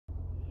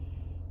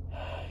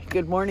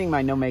Good morning,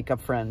 my no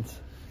makeup friends.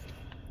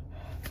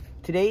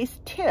 Today's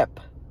tip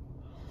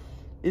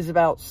is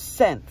about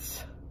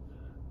sense,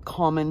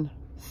 common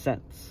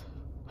sense.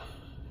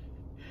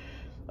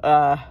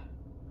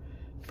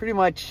 Pretty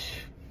much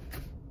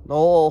the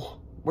whole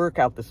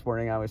workout this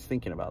morning, I was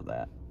thinking about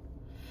that.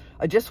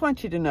 I just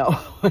want you to know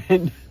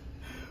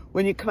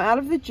when you come out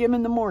of the gym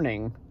in the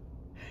morning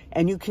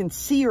and you can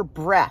see your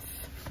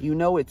breath, you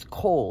know it's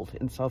cold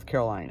in South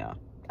Carolina.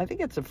 I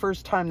think it's the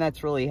first time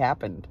that's really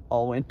happened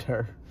all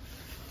winter.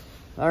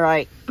 All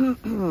right,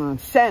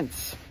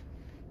 sense.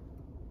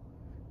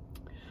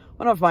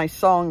 One of my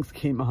songs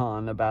came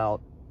on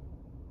about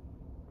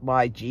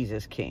why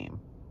Jesus came.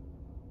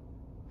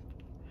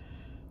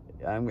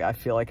 I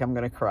feel like I'm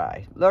going to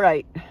cry. All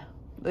right,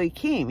 he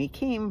came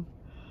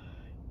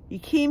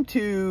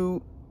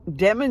to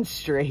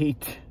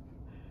demonstrate,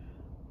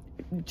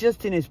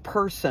 just in his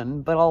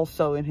person, but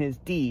also in his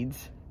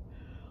deeds,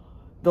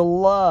 the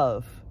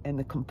love and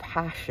the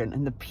compassion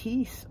and the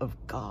peace of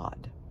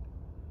God.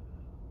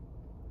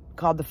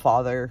 God the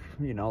Father,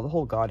 you know, the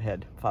whole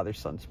Godhead, Father,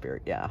 Son,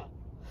 Spirit, yeah.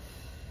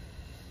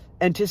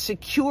 And to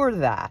secure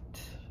that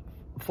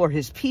for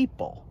his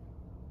people.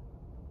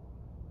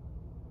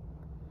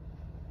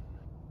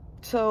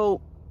 So,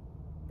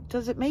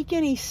 does it make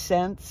any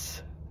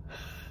sense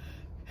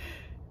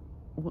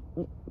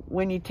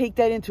when you take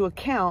that into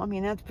account? I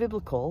mean, that's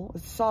biblical,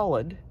 it's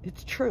solid,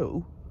 it's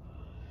true.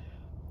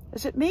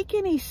 Does it make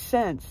any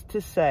sense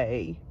to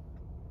say,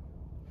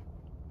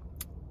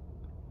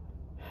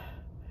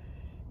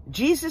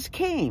 Jesus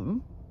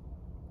came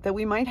that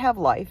we might have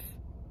life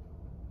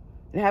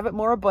and have it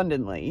more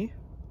abundantly,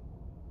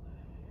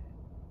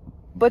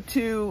 but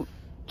to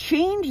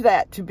change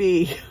that to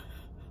be,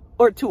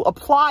 or to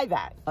apply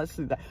that, let's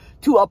do that,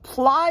 to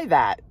apply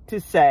that to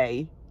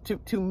say,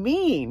 to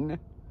mean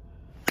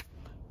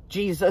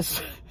Jesus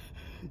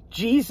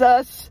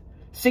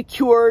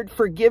secured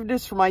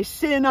forgiveness for my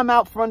sin. I'm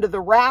out from under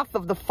the wrath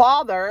of the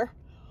Father.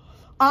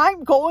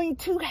 I'm going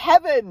to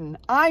heaven.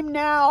 I'm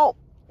now,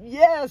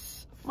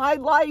 yes, my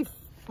life,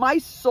 my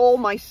soul,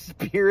 my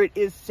spirit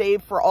is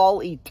saved for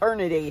all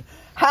eternity.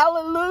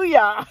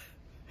 Hallelujah.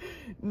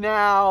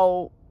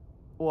 Now,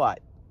 what?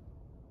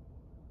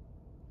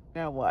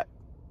 Now what?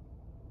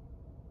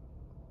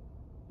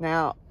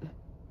 Now,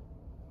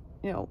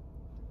 you know,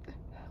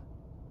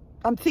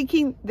 I'm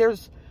thinking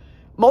there's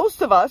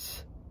most of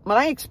us,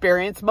 my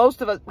experience,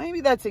 most of us,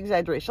 maybe that's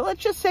exaggeration.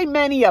 Let's just say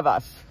many of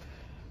us.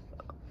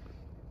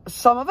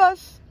 Some of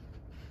us,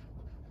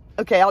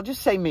 okay, I'll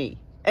just say me.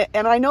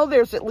 And I know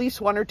there's at least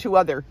one or two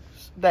others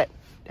that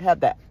have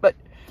that. But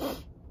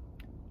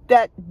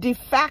that de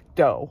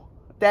facto,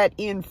 that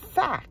in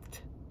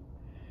fact,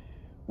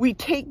 we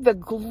take the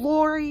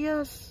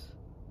glorious,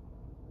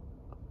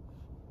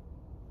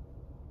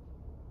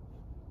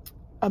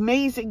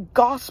 amazing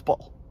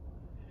gospel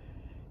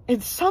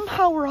and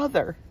somehow or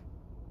other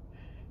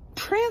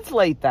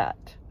translate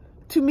that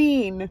to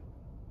mean,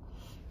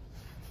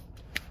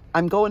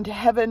 I'm going to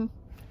heaven,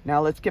 now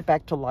let's get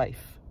back to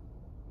life.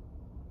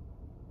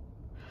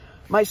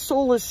 My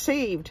soul is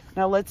saved,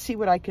 now let's see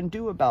what I can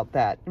do about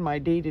that in my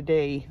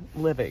day-to-day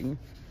living.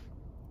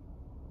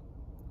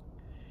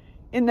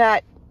 In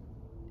that,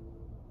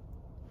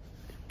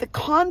 the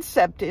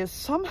concept is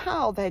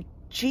somehow that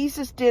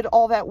Jesus did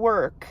all that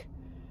work.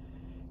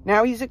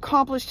 Now he's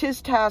accomplished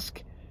his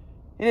task,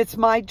 and it's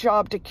my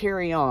job to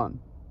carry on.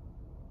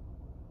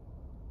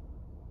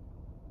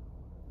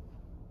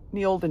 In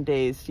the olden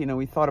days, you know,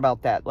 we thought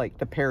about that, like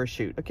the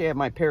parachute. Okay, I have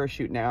my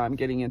parachute now. I'm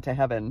getting into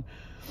heaven.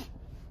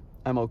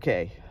 I'm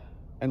okay.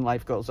 And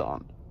life goes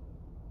on.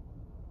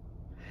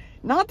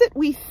 Not that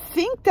we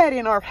think that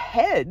in our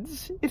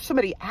heads. If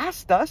somebody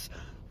asked us,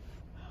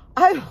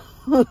 I've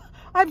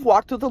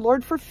walked with the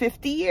Lord for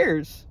 50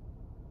 years.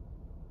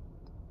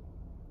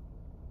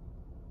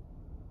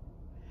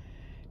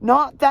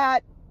 Not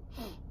that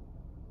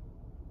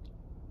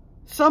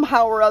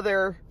somehow or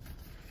other,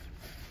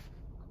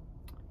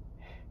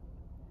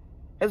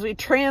 as we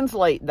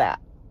translate that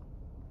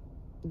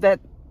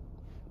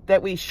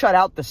we shut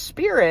out the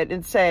Spirit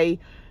and say,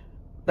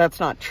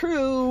 that's not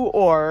true,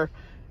 or,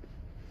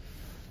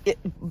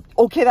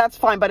 okay, that's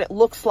fine, but it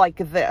looks like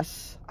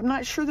this. I'm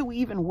not sure that we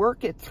even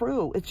work it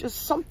through. It's just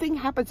something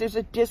happens. There's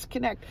a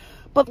disconnect.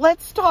 But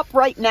let's stop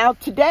right now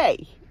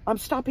today. I'm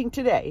stopping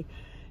today.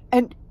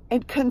 And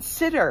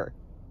consider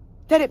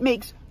that it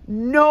makes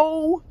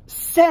no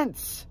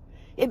sense.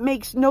 It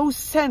makes no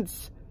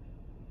sense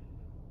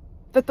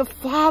that the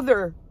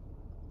Father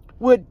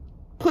would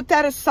put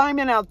that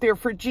assignment out there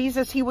for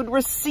Jesus. He would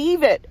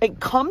receive it and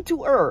come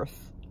to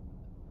earth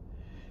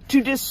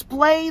to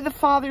display the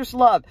Father's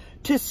love,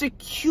 to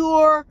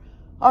secure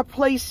our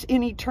place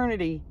in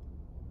eternity,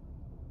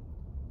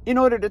 in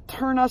order to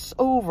turn us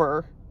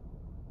over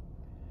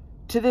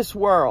to this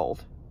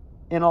world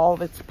in all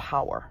of its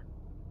power.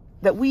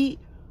 That we,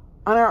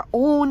 on our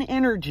own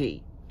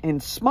energy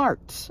and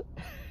smarts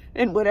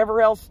and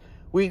whatever else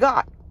we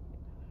got,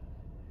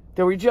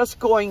 that we're just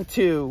going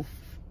to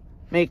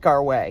make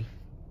our way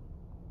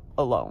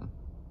alone.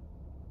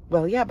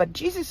 well, yeah, but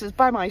Jesus is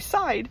by my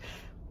side.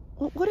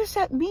 Well, what does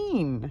that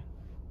mean?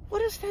 What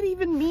does that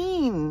even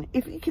mean?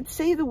 If you could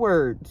say the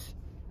words,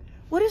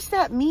 what does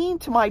that mean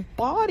to my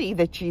body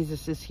that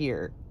Jesus is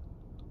here?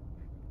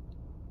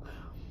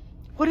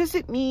 What does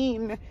it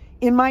mean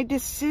in my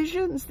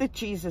decisions that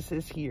Jesus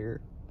is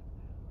here?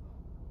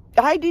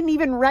 I didn't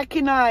even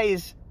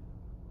recognize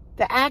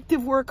the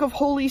active work of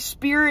Holy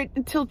Spirit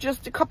until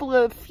just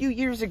a few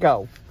years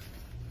ago.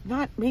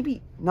 Not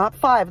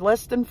 5,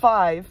 less than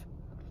 5.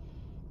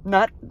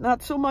 Not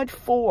so much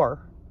 4.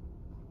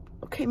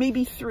 Okay,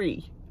 maybe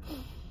 3.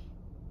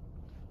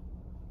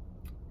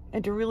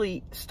 And to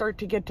really start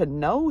to get to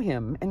know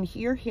him and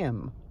hear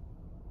him.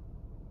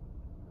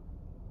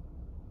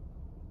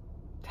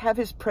 To have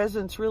his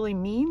presence really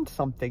mean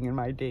something in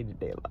my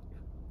day-to-day life.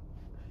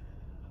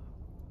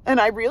 And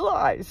I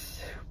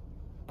realize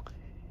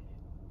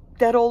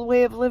that old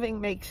way of living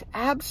makes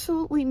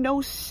absolutely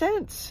no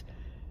sense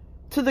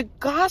to the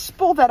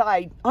gospel that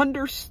I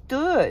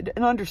understood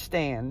and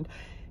understand.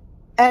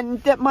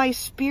 And that my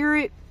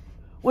spirit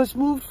was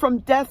moved from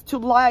death to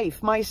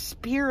life. My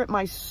spirit,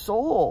 my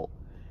soul.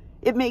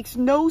 It makes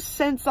no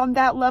sense on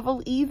that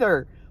level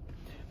either.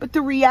 But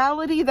the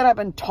reality that I've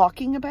been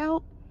talking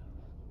about,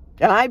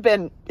 and I've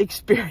been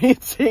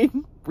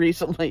experiencing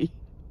recently,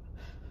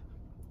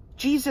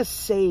 Jesus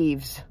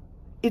saves.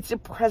 It's a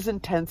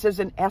present tense. There's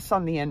an S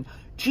on the end.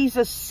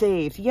 Jesus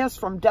saves. Yes,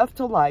 from death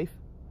to life.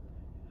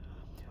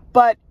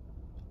 But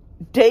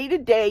day to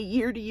day,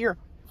 year to year,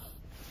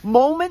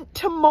 moment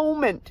to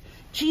moment,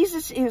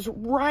 Jesus is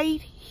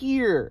right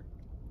here.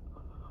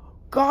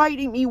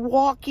 Guiding me,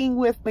 walking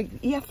with me,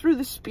 yeah, through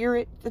the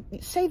Spirit.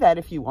 Say that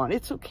if you want.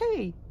 It's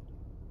okay.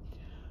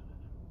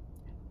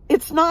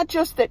 It's not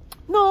just that,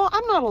 no,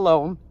 I'm not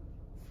alone.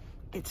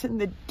 It's in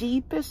the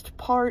deepest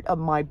part of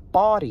my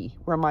body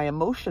where my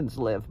emotions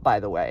live, by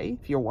the way,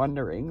 if you're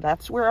wondering.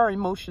 That's where our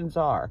emotions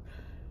are.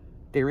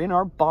 They're in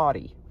our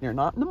body. They're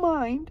not in the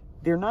mind.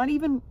 They're not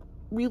even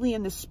really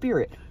in the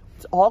spirit.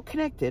 It's all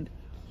connected.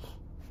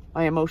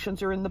 My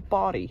emotions are in the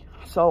body.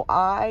 So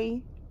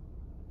I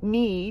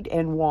need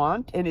and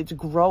want, and it's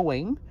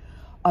growing,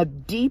 a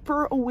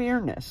deeper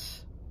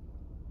awareness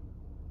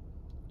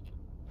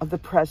of the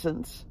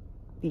presence,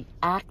 the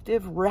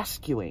active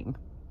rescuing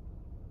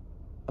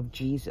of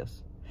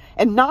Jesus.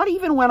 And not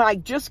even when I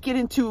just get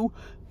into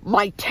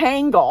my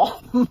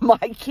tangle, my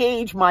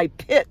cage, my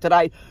pit that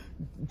I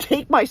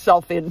take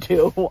myself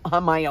into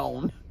on my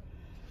own.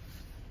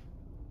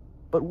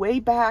 But way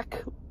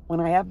back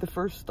when I have the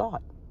first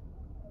thought,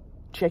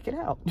 check it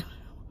out,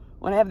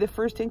 when I have the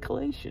first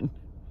inclination,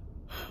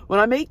 when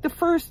I make the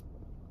first,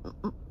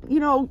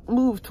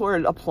 move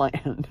toward a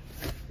plan,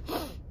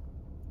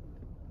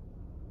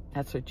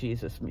 that's where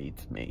Jesus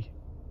meets me.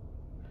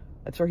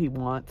 That's where he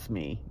wants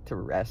me to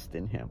rest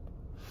in him.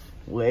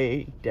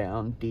 Way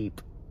down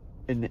deep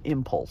in the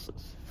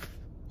impulses.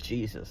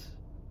 Jesus.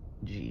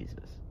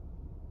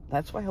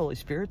 That's why Holy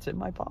Spirit's in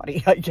my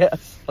body, I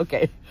guess.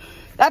 Okay.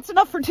 That's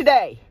enough for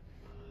today.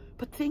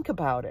 But think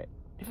about it.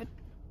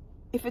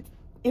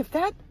 If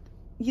that,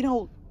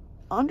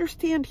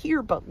 understand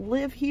here but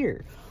live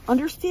here.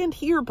 Understand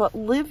here but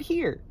live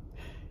here.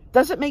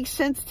 Doesn't make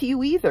sense to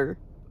you either.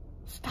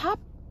 Stop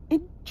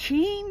and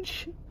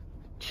change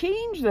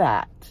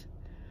that.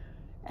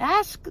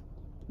 Ask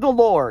the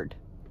Lord,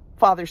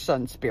 Father,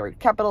 Son, Spirit,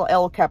 capital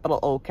L, capital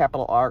O,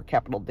 capital R,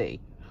 capital D,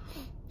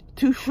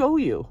 to show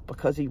you,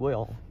 because he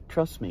will.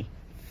 Trust me,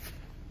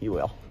 he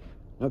will.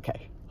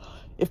 Okay.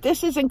 If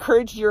this has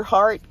encouraged your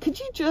heart, could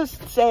you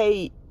just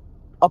say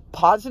a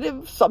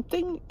positive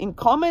something in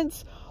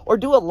comments, or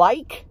do a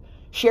like,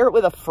 share it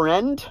with a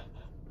friend?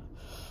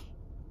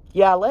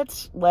 Yeah,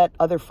 let's let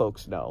other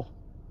folks know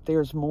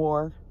there's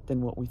more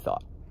than what we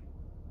thought.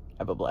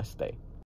 Have a blessed day.